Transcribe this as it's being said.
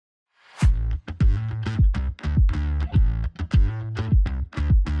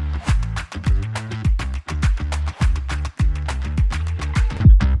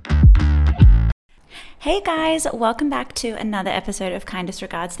Hey guys, welcome back to another episode of Kindest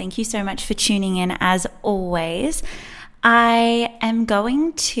Regards. Thank you so much for tuning in as always. I am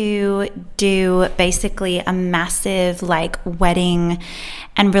going to do basically a massive wedding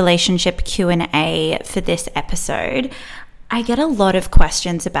and relationship Q&A for this episode. I get a lot of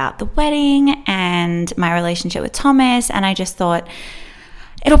questions about the wedding and my relationship with Thomas, and I just thought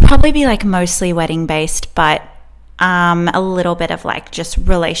it'll probably be mostly wedding based, but a little bit of just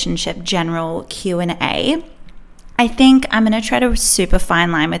relationship general Q&A. I think I'm going to try to super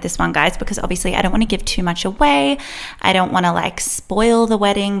fine line with this one, guys, because obviously I don't want to give too much away. I don't want to spoil the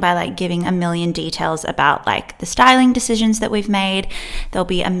wedding by giving a million details about the styling decisions that we've made. There'll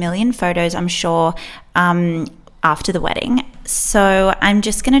be a million photos, I'm sure, after the wedding. So I'm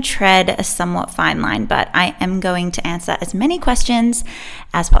just going to tread a somewhat fine line, but I am going to answer as many questions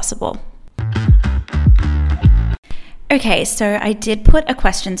as possible. Okay, so I did put a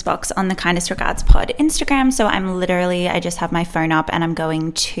questions box on the Kindest Regards pod Instagram. So I just have my phone up and I'm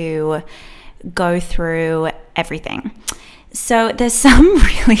going to go through everything. So there's some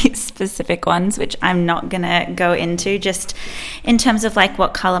really specific ones, which I'm not going to go into, just in terms of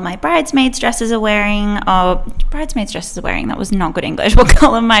what color my bridesmaids dresses are wearing. That was not good English. What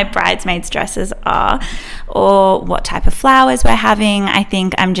color my bridesmaids dresses are, or what type of flowers we're having. I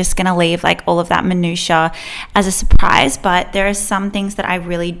think I'm just going to leave all of that minutia as a surprise, but there are some things that I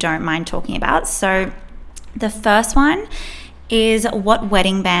really don't mind talking about. So the first one is, what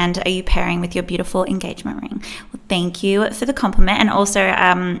wedding band are you pairing with your beautiful engagement ring? Well, thank you for the compliment. And also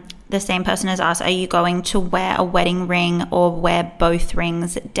the same person has asked, are you going to wear a wedding ring or wear both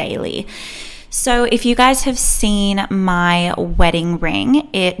rings daily? So if you guys have seen my wedding ring,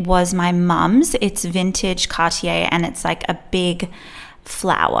 it was my mum's. It's vintage Cartier and it's a big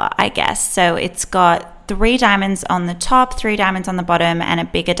flower, I guess. So it's got 3 diamonds on the top, 3 diamonds on the bottom, and a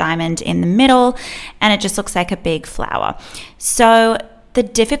bigger diamond in the middle, and it just looks like a big flower. So the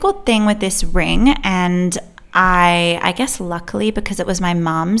difficult thing with this ring, and I guess luckily because it was my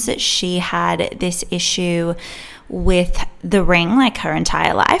mum's, she had this issue with the ring her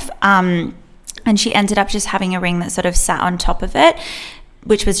entire life, and she ended up just having a ring that sort of sat on top of it,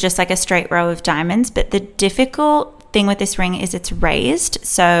 which was just a straight row of diamonds. But the difficult thing with this ring is it's raised,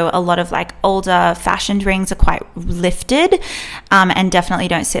 so a lot of older fashioned rings are quite lifted and definitely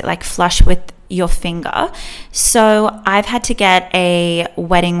don't sit flush with your finger. So I've had to get a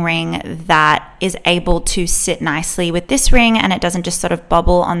wedding ring that is able to sit nicely with this ring and it doesn't just sort of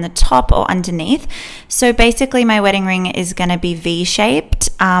bobble on the top or underneath. So basically my wedding ring is going to be V-shaped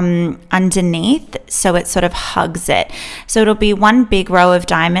underneath, so it sort of hugs it. So it'll be one big row of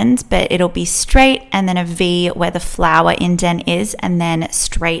diamonds, but it'll be straight and then a V where the flower indent is, and then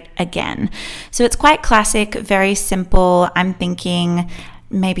straight again. So it's quite classic, very simple. I'm thinking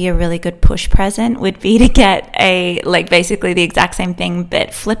maybe a really good push present would be to get a basically the exact same thing,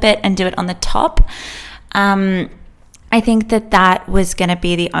 but flip it and do it on the top. I think that was going to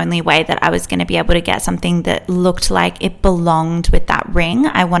be the only way that I was going to be able to get something that looked like it belonged with that ring.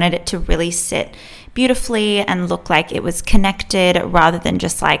 I wanted it to really sit beautifully and look like it was connected rather than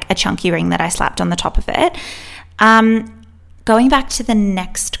just a chunky ring that I slapped on the top of it. Going back to the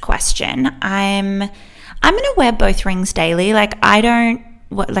next question, I'm going to wear both rings daily. There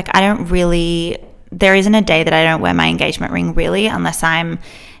isn't a day that I don't wear my engagement ring really, unless I'm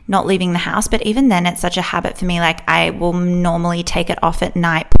not leaving the house. But even then, it's such a habit for me. I will normally take it off at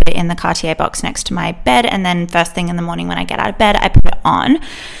night, put it in the Cartier box next to my bed, and then first thing in the morning when I get out of bed, I put it on.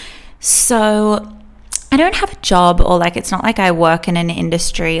 So I don't have a job, or it's not I work in an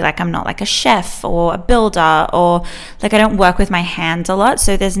industry, I'm not a chef or a builder, or I don't work with my hands a lot.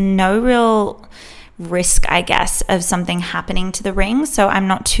 So there's no real risk, I guess, of something happening to the ring, so I'm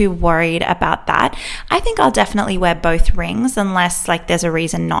not too worried about that. I think I'll definitely wear both rings unless there's a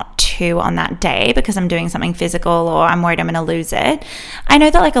reason not to on that day because I'm doing something physical or I'm worried I'm going to lose it. I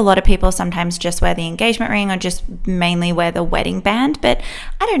know that a lot of people sometimes just wear the engagement ring or just mainly wear the wedding band, but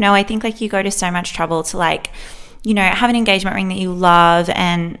I don't know, I think you go to so much trouble to have an engagement ring that you love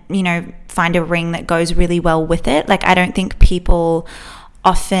and find a ring that goes really well with it. I don't think people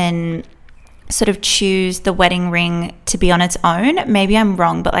often sort of choose the wedding ring to be on its own. Maybe I'm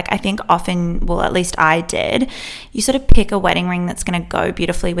wrong, but I think often, well, at least I did, you sort of pick a wedding ring that's going to go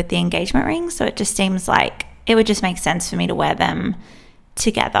beautifully with the engagement ring. So it just seems it would just make sense for me to wear them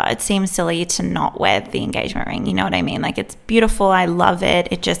together. It seems silly to not wear the engagement ring, you know what I mean? It's beautiful, I love it.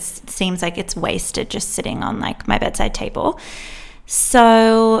 It just seems it's wasted just sitting on my bedside table.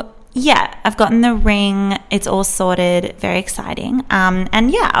 So yeah, I've gotten the ring. It's all sorted. Very exciting.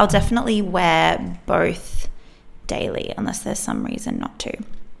 And yeah, I'll definitely wear both daily unless there's some reason not to.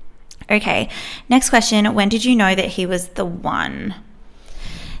 Okay, next question. When did you know that he was the one?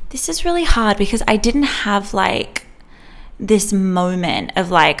 This is really hard because I didn't have like this moment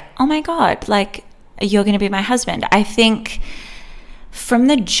of like, oh my God, like you're going to be my husband. I think from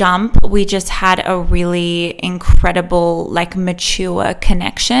the jump, we just had a really incredible, like mature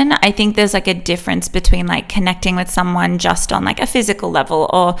connection. I think there's like a difference between like connecting with someone just on like a physical level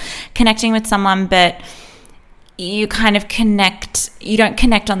or connecting with someone, but you kind of you don't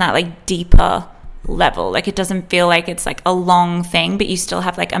connect on that like deeper level. Like it doesn't feel like it's like a long thing, but you still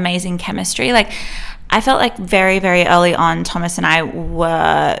have like amazing chemistry. Like I felt like very, very early on, Thomas and I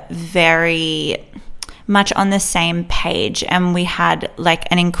were very much on the same page, and we had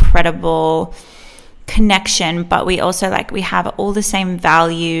like an incredible connection, but we also like we have all the same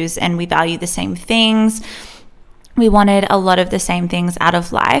values and we value the same things. We wanted a lot of the same things out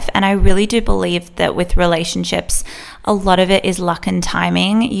of life, and I really do believe that with relationships, a lot of it is luck and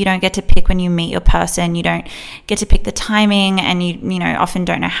timing. You don't get to pick when you meet your person. You don't get to pick the timing, and you know often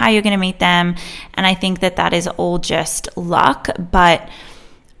don't know how you're going to meet them. And I think that is all just luck. But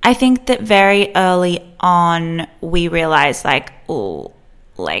I think that very early on we realized like, oh,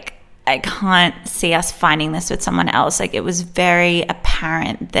 like I can't see us finding this with someone else. Like it was very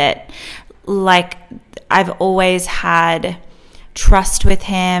apparent that like I've always had trust with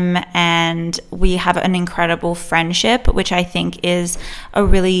him, and we have an incredible friendship, which I think is a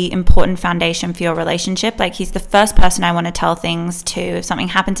really important foundation for your relationship. Like he's the first person I want to tell things to. If something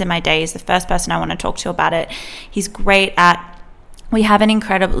happens in my day, he's the first person I want to talk to about it. He's great at we have an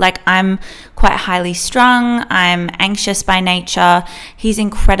incredible, like I'm quite highly strung. I'm anxious by nature. He's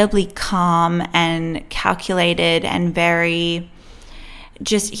incredibly calm and calculated and very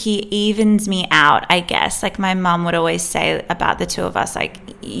just, he evens me out, I guess. Like my mum would always say about the two of us, like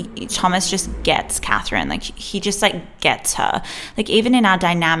Thomas just gets Catherine. Like he just like gets her. Like even in our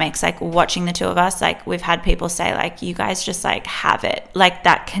dynamics, like watching the two of us, like we've had people say like, you guys just like have it. Like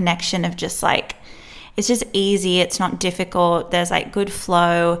that connection of just like, it's just easy. It's not difficult. There's like good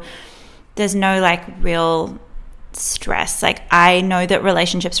flow. There's no like real stress. Like I know that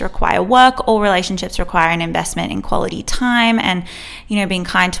relationships require work. All relationships require an investment in quality time and, you know, being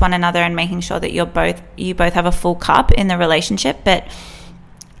kind to one another and making sure that you both have a full cup in the relationship. But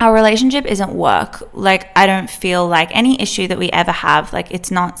our relationship isn't work. Like I don't feel like any issue that we ever have, like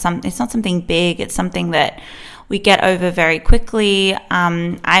it's not something big. It's something that we get over very quickly.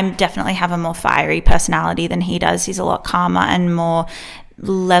 I definitely have a more fiery personality than he does. He's a lot calmer and more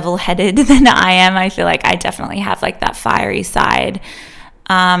level-headed than I am. I feel like I definitely have like that fiery side.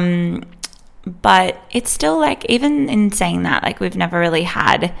 But it's still like, even in saying that, like we've never really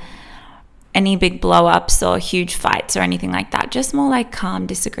had any big blow-ups or huge fights or anything like that. Just more like calm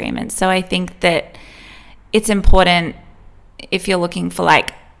disagreements. So I think that it's important if you're looking for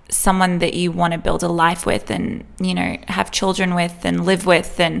like someone that you want to build a life with and, you know, have children with and live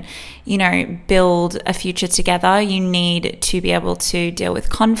with and, you know, build a future together, you need to be able to deal with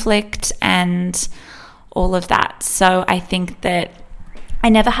conflict and all of that. So I think that I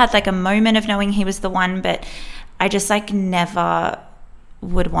never had like a moment of knowing he was the one, but I just like never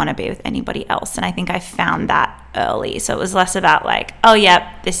would want to be with anybody else. And I think I found that early. So it was less about like, oh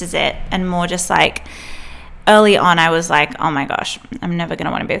yeah, this is it, and more just like early on, I was like, oh my gosh, I'm never going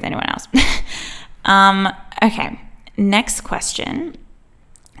to want to be with anyone else. Okay, next question.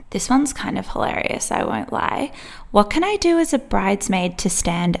 This one's kind of hilarious, I won't lie. What can I do as a bridesmaid to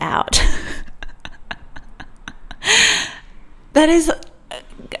stand out?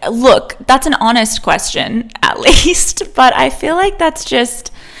 Look, that's an honest question, at least, but I feel like that's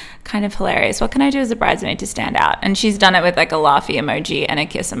just kind of hilarious. What can I do as a bridesmaid to stand out? And she's done it with like a laughy emoji and a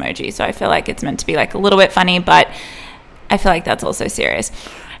kiss emoji. So I feel like it's meant to be like a little bit funny, but I feel like that's also serious.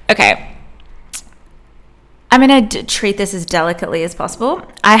 Okay. I'm going to treat this as delicately as possible.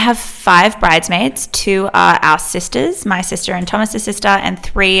 I have 5 bridesmaids. 2 are our sisters, my sister and Thomas's sister, and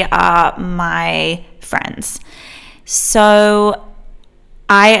 3 are my friends. So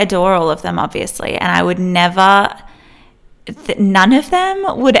I adore all of them, obviously, and I would never... none of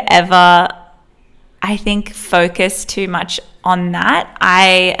them would ever, I think, focus too much on that.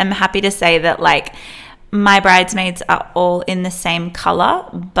 I am happy to say that like my bridesmaids are all in the same color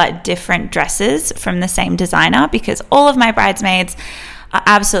but different dresses from the same designer, because all of my bridesmaids are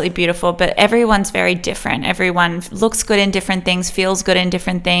absolutely beautiful, but everyone's very different. Everyone looks good in different things, feels good in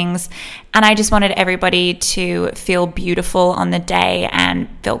different things. And I just wanted everybody to feel beautiful on the day and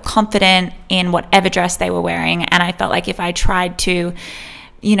feel confident in whatever dress they were wearing. And I felt like if I tried to,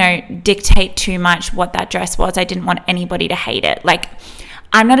 you know, dictate too much what that dress was, I didn't want anybody to hate it. Like,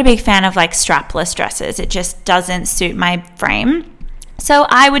 I'm not a big fan of like strapless dresses. It just doesn't suit my frame. So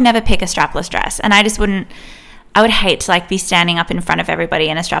I would never pick a strapless dress, and I would hate to like be standing up in front of everybody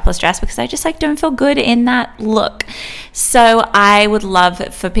in a strapless dress because I just like don't feel good in that look. So I would love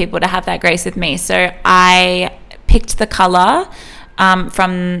for people to have that grace with me. So I picked the color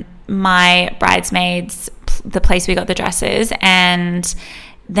from my bridesmaids, the place we got the dresses, and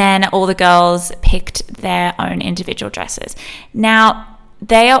then all the girls picked their own individual dresses. Now,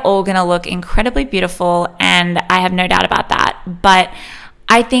 they are all going to look incredibly beautiful, and I have no doubt about that. But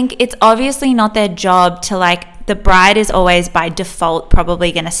I think it's obviously not their job to like, the bride is always by default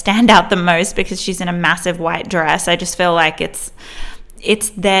probably going to stand out the most because she's in a massive white dress. I just feel like it's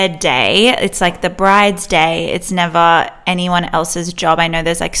their day. It's like the bride's day. It's never anyone else's job. I know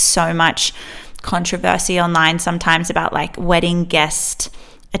there's like so much controversy online sometimes about like wedding guest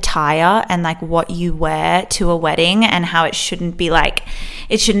attire and like what you wear to a wedding and how it shouldn't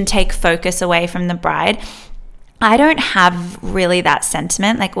take focus away from the bride. I don't have really that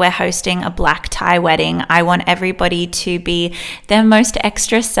sentiment. Like, we're hosting a black tie wedding. I want everybody to be their most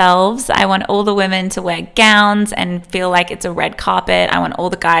extra selves. I want all the women to wear gowns and feel like it's a red carpet. I want all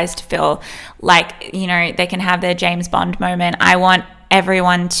the guys to feel like, they can have their James Bond moment. I want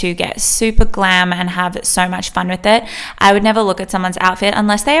everyone to get super glam and have so much fun with it. I would never look at someone's outfit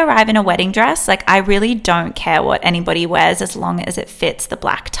unless they arrive in a wedding dress. Like, I really don't care what anybody wears as long as it fits the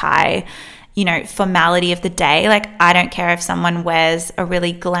black tie, formality of the day. Like, I don't care if someone wears a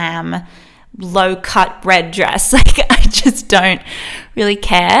really glam, low cut red dress. Like, I just don't really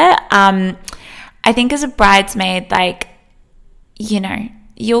care. I think as a bridesmaid, like,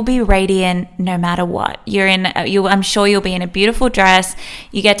 you'll be radiant no matter what. I'm sure you'll be in a beautiful dress.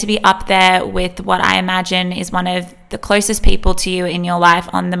 You get to be up there with what I imagine is one of the closest people to you in your life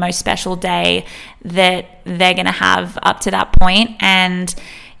on the most special day that they're going to have up to that point, and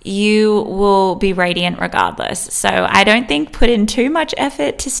you will be radiant regardless. So I don't think put in too much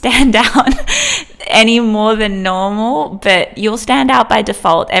effort to stand out any more than normal, but you'll stand out by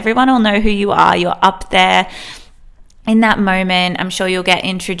default. Everyone will know who you are. You're up there in that moment. I'm sure you'll get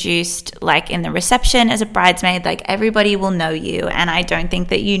introduced like in the reception as a bridesmaid. Like, everybody will know you, and I don't think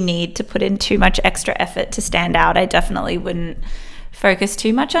that you need to put in too much extra effort to stand out. I definitely wouldn't focus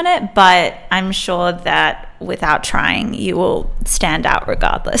too much on it, but I'm sure that without trying, you will stand out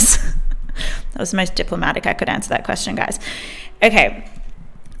regardless. That was the most diplomatic I could answer that question, guys. Okay,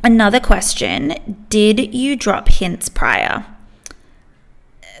 another question. Did you drop hints prior?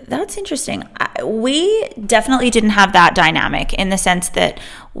 That's interesting. We definitely didn't have that dynamic in the sense that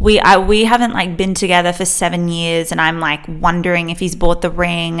we haven't like been together for 7 years, and I'm like wondering if he's bought the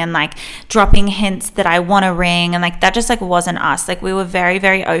ring and like dropping hints that I want a ring, and like that just like wasn't us. Like, we were very,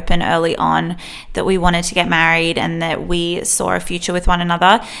 very open early on that we wanted to get married and that we saw a future with one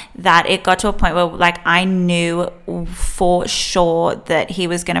another, that it got to a point where like I knew for sure that he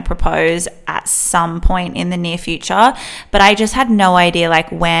was going to propose at some point in the near future, but I just had no idea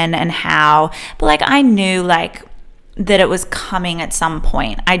like when and how. But like, I knew like that it was coming at some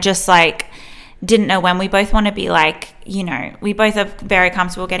point. I just like didn't know when. We both want to be like, we both are very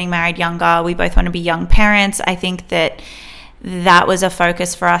comfortable getting married younger. We both want to be young parents. I think that was a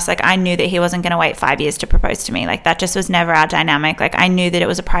focus for us. Like, I knew that he wasn't going to wait 5 years to propose to me. Like, that just was never our dynamic. Like, I knew that it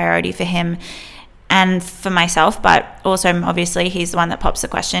was a priority for him and for myself, but also obviously he's the one that pops the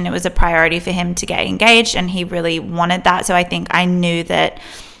question. It was a priority for him to get engaged, and he really wanted that. So I think I knew that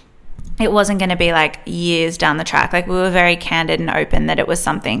it wasn't going to be like years down the track. Like, we were very candid and open that it was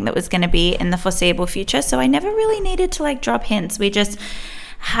something that was going to be in the foreseeable future. So I never really needed to like drop hints. We just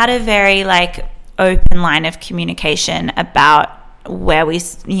had a very like open line of communication about where we,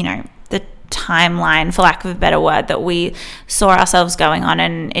 the timeline, for lack of a better word, that we saw ourselves going on,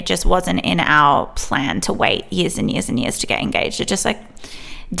 and it just wasn't in our plan to wait years and years and years to get engaged. It just like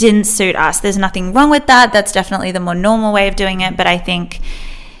didn't suit us. There's nothing wrong with that. That's definitely the more normal way of doing it. But I think,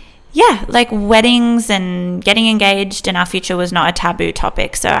 yeah, like weddings and getting engaged in our future was not a taboo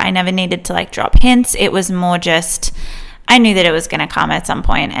topic. So I never needed to like drop hints. It was more just, I knew that it was going to come at some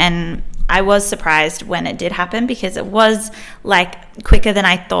point. And I was surprised when it did happen because it was like quicker than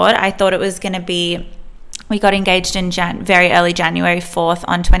I thought. I thought it was going to be, we got engaged in very early January 4th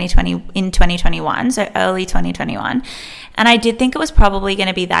in 2021, so early 2021. And I did think it was probably going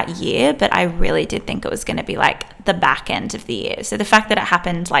to be that year, but I really did think it was going to be like the back end of the year. So the fact that it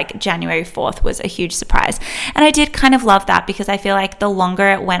happened like January 4th was a huge surprise. And I did kind of love that because I feel like the longer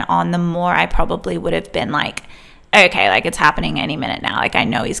it went on, the more I probably would have been like, okay, like it's happening any minute now. Like, I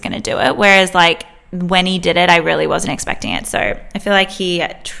know he's going to do it. Whereas like when he did it, I really wasn't expecting it. So I feel like he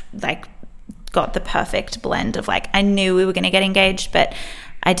like got the perfect blend of like, I knew we were going to get engaged, but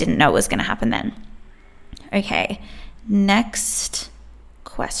I didn't know it was going to happen then. Okay, next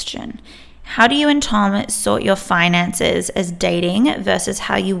question. How do you and Tom sort your finances as dating versus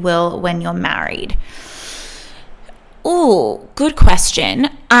how you will when you're married? Oh, good question.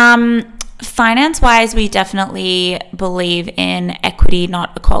 Finance-wise, we definitely believe in equity,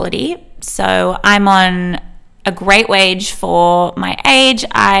 not equality. So I'm on a great wage for my age.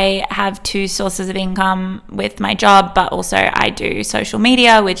 I have 2 sources of income with my job, but also I do social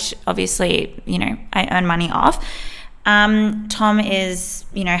media, which obviously, I earn money off. Tom is,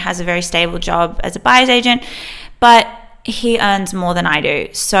 has a very stable job as a buyer's agent, but he earns more than I do.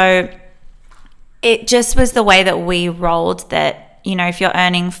 So it just was the way that we rolled that, if you're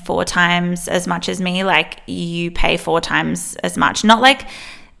earning 4 times as much as me, like you pay 4 times as much. Not like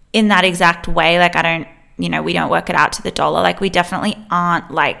in that exact way. Like we don't work it out to the dollar. Like we definitely aren't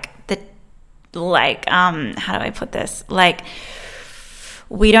how do I put this? Like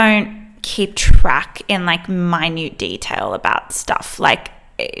we don't keep track in like minute detail about stuff. Like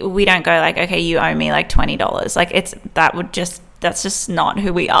we don't go like, okay, you owe me like $20. Like that's just not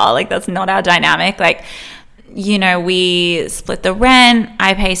who we are. Like that's not our dynamic. Like, we split the rent.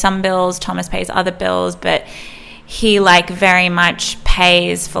 I pay some bills. Thomas pays other bills, but he like very much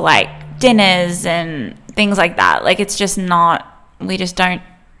pays for like dinners and things like that. Like it's just not, we just don't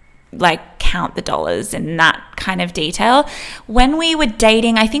like count the dollars in that kind of detail. When we were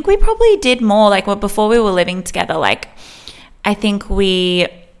dating, I think we probably did more like before we were living together. Like I think we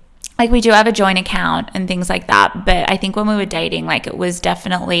do have a joint account and things like that. But I think when we were dating, like it was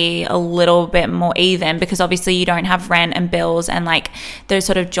definitely a little bit more even because obviously you don't have rent and bills and like those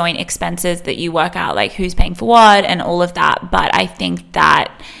sort of joint expenses that you work out, like who's paying for what and all of that. But I think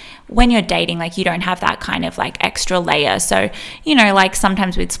that when you're dating, like you don't have that kind of like extra layer. So, like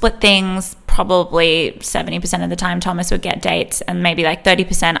sometimes we'd split things, probably 70% of the time Thomas would get dates and maybe like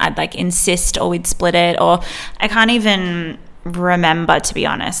 30% I'd like insist or we'd split it, or I can't even remember, to be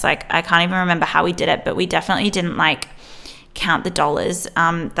honest. Like I can't even remember how we did it, but we definitely didn't like count the dollars.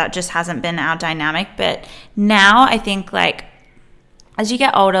 That just hasn't been our dynamic. But now I think like as you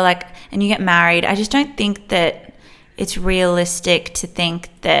get older, like and you get married, I just don't think that it's realistic to think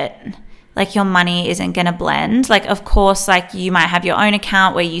that like your money isn't going to blend. Like of course, like you might have your own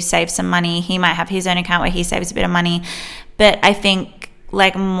account where you save some money, he might have his own account where he saves a bit of money, but I think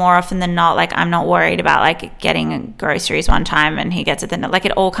like more often than not, like I'm not worried about like getting groceries one time and he gets it then, like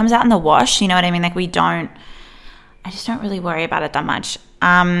it all comes out in the wash, you know what I mean? Like I just don't really worry about it that much.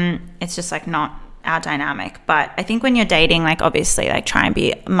 It's just like not our dynamic. But I think when you're dating, like obviously like try and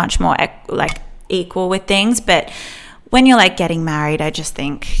be much more like equal with things. But when you're like getting married, I just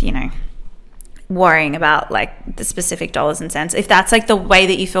think, worrying about like the specific dollars and cents, if that's like the way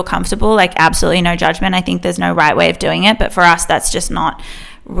that you feel comfortable, like absolutely no judgment. I think there's no right way of doing it, but for us that's just not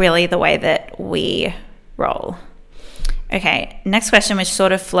really the way that we roll. Okay, next question, which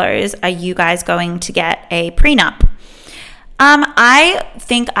sort of flows: are you guys going to get a prenup? I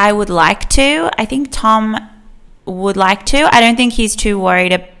think I would like to. I think Tom would like to. I don't think he's too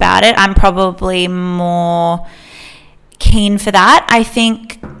worried about it. I'm probably more keen for that.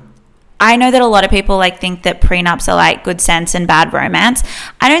 I know that a lot of people like think that prenups are like good sense and bad romance.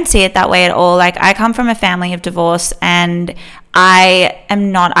 I don't see it that way at all. Like I come from a family of divorce and I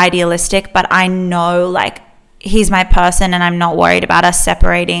am not idealistic, but I know like he's my person and I'm not worried about us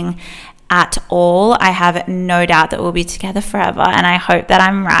separating at all. I have no doubt that we'll be together forever, and I hope that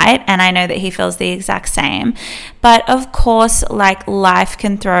I'm right, and I know that he feels the exact same. But of course, like life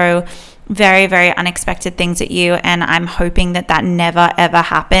can throw very, very unexpected things at you, and I'm hoping that never ever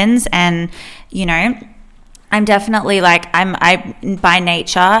happens. And I'm definitely like I by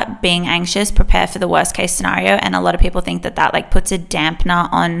nature being anxious, prepare for the worst case scenario, and a lot of people think that like puts a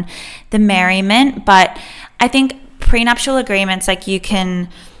dampener on the merriment. But I think prenuptial agreements, like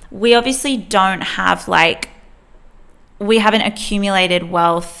we obviously don't have we haven't accumulated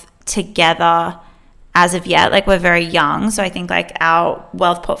wealth together as of yet. Like we're very young, so I think like our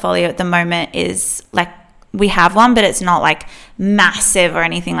wealth portfolio at the moment is like we have one, but it's not like massive or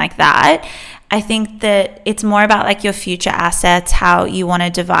anything like that. I think that it's more about like your future assets, how you want to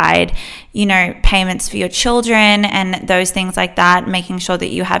divide, payments for your children and those things like that, making sure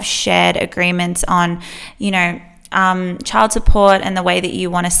that you have shared agreements on, child support and the way that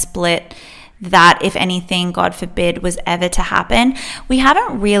you want to split that if anything, God forbid, was ever to happen. We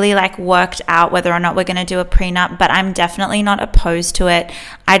haven't really like worked out whether or not we're going to do a prenup, but I'm definitely not opposed to it.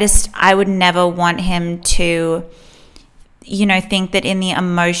 I would never want him to, think that in the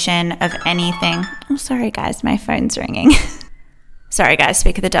emotion of anything. Oh, sorry guys, my phone's ringing. Sorry guys,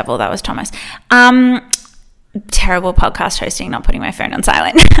 speak of the devil, that was Thomas. Terrible podcast hosting, not putting my phone on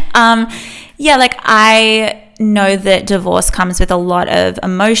silent. I know that divorce comes with a lot of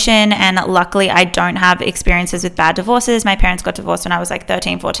emotion, and luckily I don't have experiences with bad divorces. My parents got divorced when I was like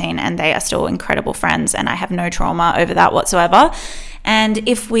 13, 14, and they are still incredible friends, and I have no trauma over that whatsoever. And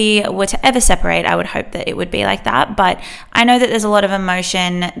if we were to ever separate, I would hope that it would be like that. But I know that there's a lot of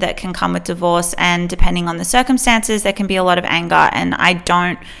emotion that can come with divorce, and depending on the circumstances, there can be a lot of anger, and I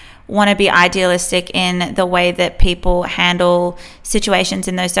don't want to be idealistic in the way that people handle situations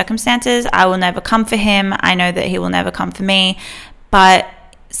in those circumstances. I will never come for him. I know that he will never come for me. But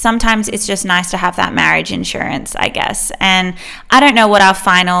sometimes it's just nice to have that marriage insurance, I guess. And I don't know what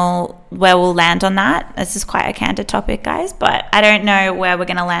where we'll land on that. This is quite a candid topic, guys, but I don't know where we're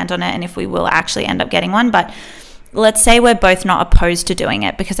going to land on it and if we will actually end up getting one. But let's say we're both not opposed to doing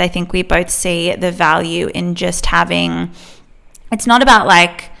it, because I think we both see the value in just having, it's not about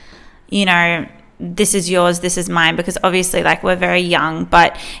like, you know, this is yours, this is mine, because obviously like we're very young,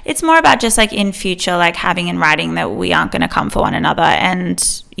 but it's more about just like in future, like having in writing that we aren't going to come for one another,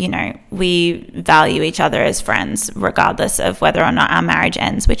 and, you know, we value each other as friends regardless of whether or not our marriage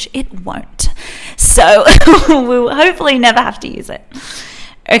ends, which it won't. So we'll hopefully never have to use it.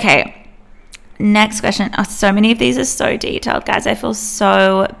 Okay. Next question. Oh, so many of these are so detailed, guys. I feel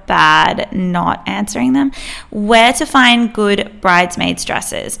so bad not answering them. Where to find good bridesmaids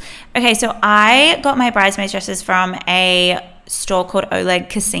dresses? Okay, so I got my bridesmaids dresses from a store called Oleg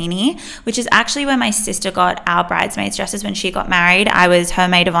Cassini, which is actually where my sister got our bridesmaids dresses when she got married. I was her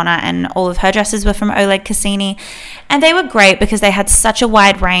maid of honor, and all of her dresses were from Oleg Cassini, and they were great because they had such a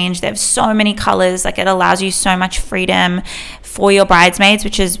wide range. They have so many colors. Like, it allows you so much freedom for your bridesmaids,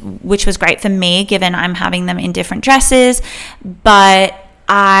 which was great for me, given I'm having them in different dresses. But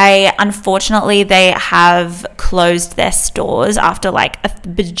unfortunately, they have closed their stores after like a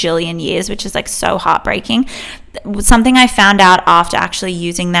bajillion years, which is like so heartbreaking. Something I found out after actually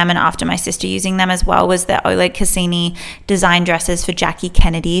using them, and after my sister using them as well, was that Oleg Cassini designed dresses for Jackie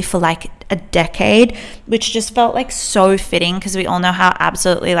Kennedy for like a decade, which just felt like so fitting, because we all know how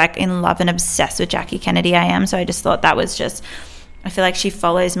absolutely like in love and obsessed with Jackie Kennedy I am. So I just thought that was just, I feel like she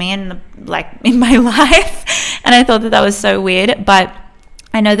follows me in my life, and I thought that was so weird. But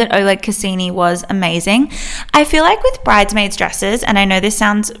I know that Oleg Cassini was amazing. I feel like with bridesmaids dresses, and I know this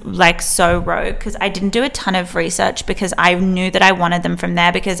sounds like so rogue because I didn't do a ton of research, because I knew that I wanted them from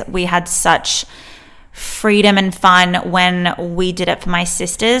there, because we had such freedom and fun when we did it for my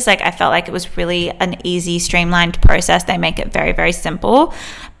sisters. Like, I felt like it was really an easy, streamlined process. They make it very, very simple.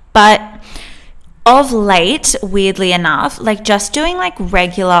 But of late, weirdly enough, like just doing like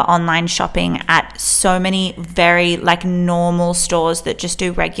regular online shopping at so many very like normal stores that just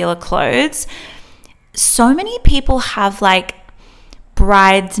do regular clothes, so many people have like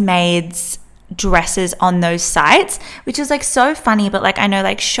bridesmaids dresses on those sites, which is like so funny. But like, I know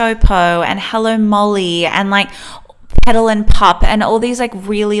like Showpo and Hello Molly and like Petal and Pup and all these like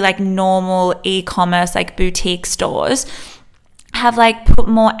really like normal e-commerce like boutique stores have like put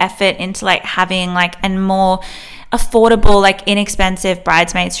more effort into like having like a more affordable, like inexpensive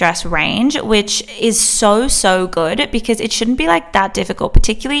bridesmaids dress range, which is so good, because it shouldn't be like that difficult,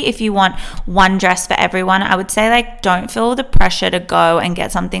 particularly if you want one dress for everyone. I would say like don't feel the pressure to go and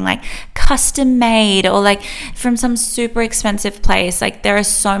get something like custom made or like from some super expensive place. Like, there are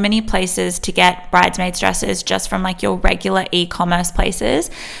so many places to get bridesmaids dresses just from like your regular e-commerce places.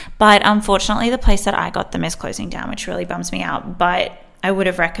 But unfortunately, the place that I got them is closing down, which really bums me out. But I would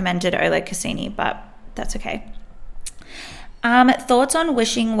have recommended Oleg Cassini, but that's okay. Thoughts on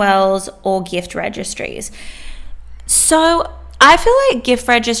wishing wells or gift registries? So I feel like gift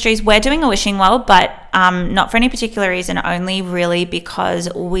registries, we're doing a wishing well, but not for any particular reason, only really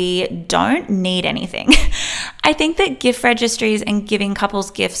because we don't need anything. I think that gift registries and giving couples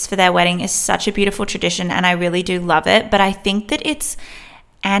gifts for their wedding is such a beautiful tradition, and I really do love it. But I think that it's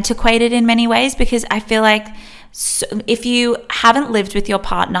antiquated in many ways, because I feel like if you haven't lived with your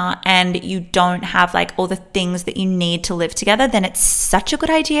partner and you don't have like all the things that you need to live together, then it's such a good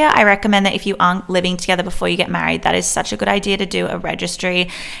idea. I recommend that if you aren't living together before you get married, that is such a good idea to do a registry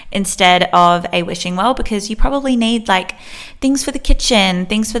instead of a wishing well, because you probably need like things for the kitchen,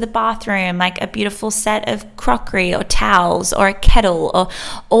 things for the bathroom, like a beautiful set of crockery or towels or a kettle or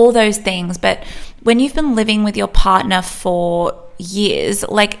all those things. But when you've been living with your partner for years,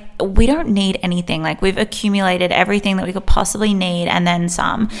 like, we don't need anything. Like, we've accumulated everything that we could possibly need and then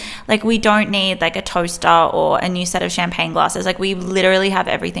some. Like, we don't need like a toaster or a new set of champagne glasses. Like, we literally have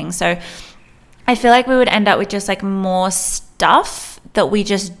everything. So I feel like we would end up with just like more stuff that we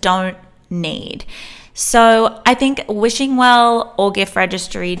just don't need. So I think wishing well or gift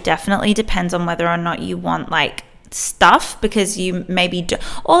registry definitely depends on whether or not you want like stuff because you maybe do,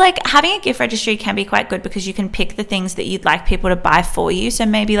 or like having a gift registry can be quite good because you can pick the things that you'd like people to buy for you. So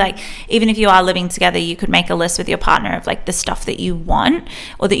maybe like even if you are living together, you could make a list with your partner of like the stuff that you want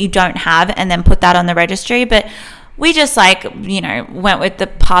or that you don't have and then put that on the registry. But we just like, went with the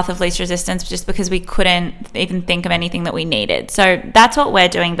path of least resistance just because we couldn't even think of anything that we needed. So that's what we're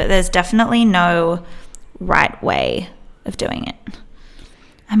doing, but there's definitely no right way of doing it.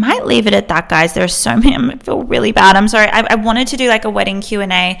 I might leave it at that, guys. There are so many. I feel really bad. I'm sorry. I wanted to do like a wedding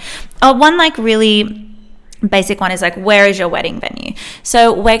Q&A. One like really basic one is like, where is your wedding venue?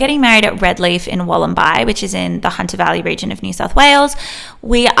 So we're getting married at Redleaf in Wollombi, which is in the Hunter Valley region of New South Wales.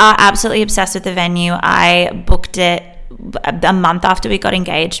 We are absolutely obsessed with the venue. I booked it a month after we got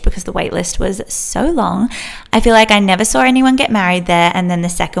engaged because the wait list was so long. I feel like I never saw anyone get married there. And then the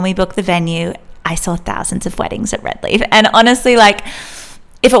second we booked the venue, I saw thousands of weddings at Redleaf. And honestly, like,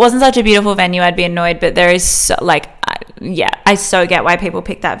 if it wasn't such a beautiful venue, I'd be annoyed. But there is so, like, I so get why people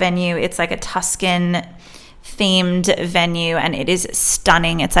pick that venue. It's like a Tuscan themed venue and it is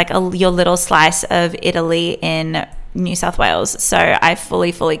stunning. It's like your little slice of Italy in New South Wales. So I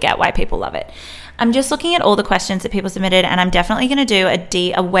fully get why people love it. I'm just looking at all the questions that people submitted, and I'm definitely going to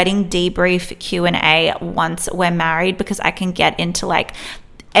do a wedding debrief Q&A once we're married, because I can get into like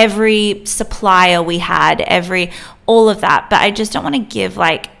every supplier we had, all of that. But I just don't want to give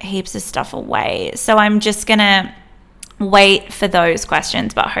like heaps of stuff away. So I'm just going to wait for those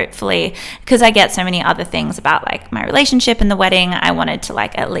questions, but hopefully, because I get so many other things about like my relationship and the wedding, I wanted to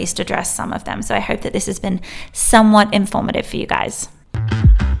like at least address some of them. So I hope that this has been somewhat informative for you guys.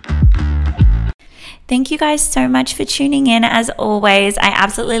 Thank you guys so much for tuning in. As always, I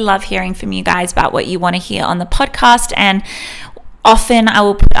absolutely love hearing from you guys about what you want to hear on the podcast, and often I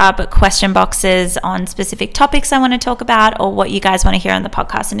will put up question boxes on specific topics I want to talk about or what you guys want to hear on the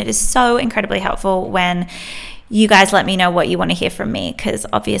podcast. And it is so incredibly helpful when you guys let me know what you want to hear from me, because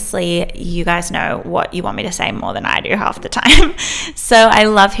obviously you guys know what you want me to say more than I do half the time. So I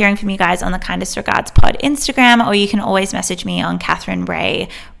love hearing from you guys on the Kindest Regards Pod Instagram, or you can always message me on Catherine Ray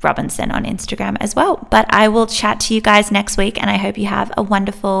Robinson on Instagram as well. But I will chat to you guys next week, and I hope you have a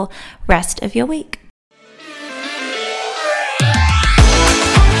wonderful rest of your week.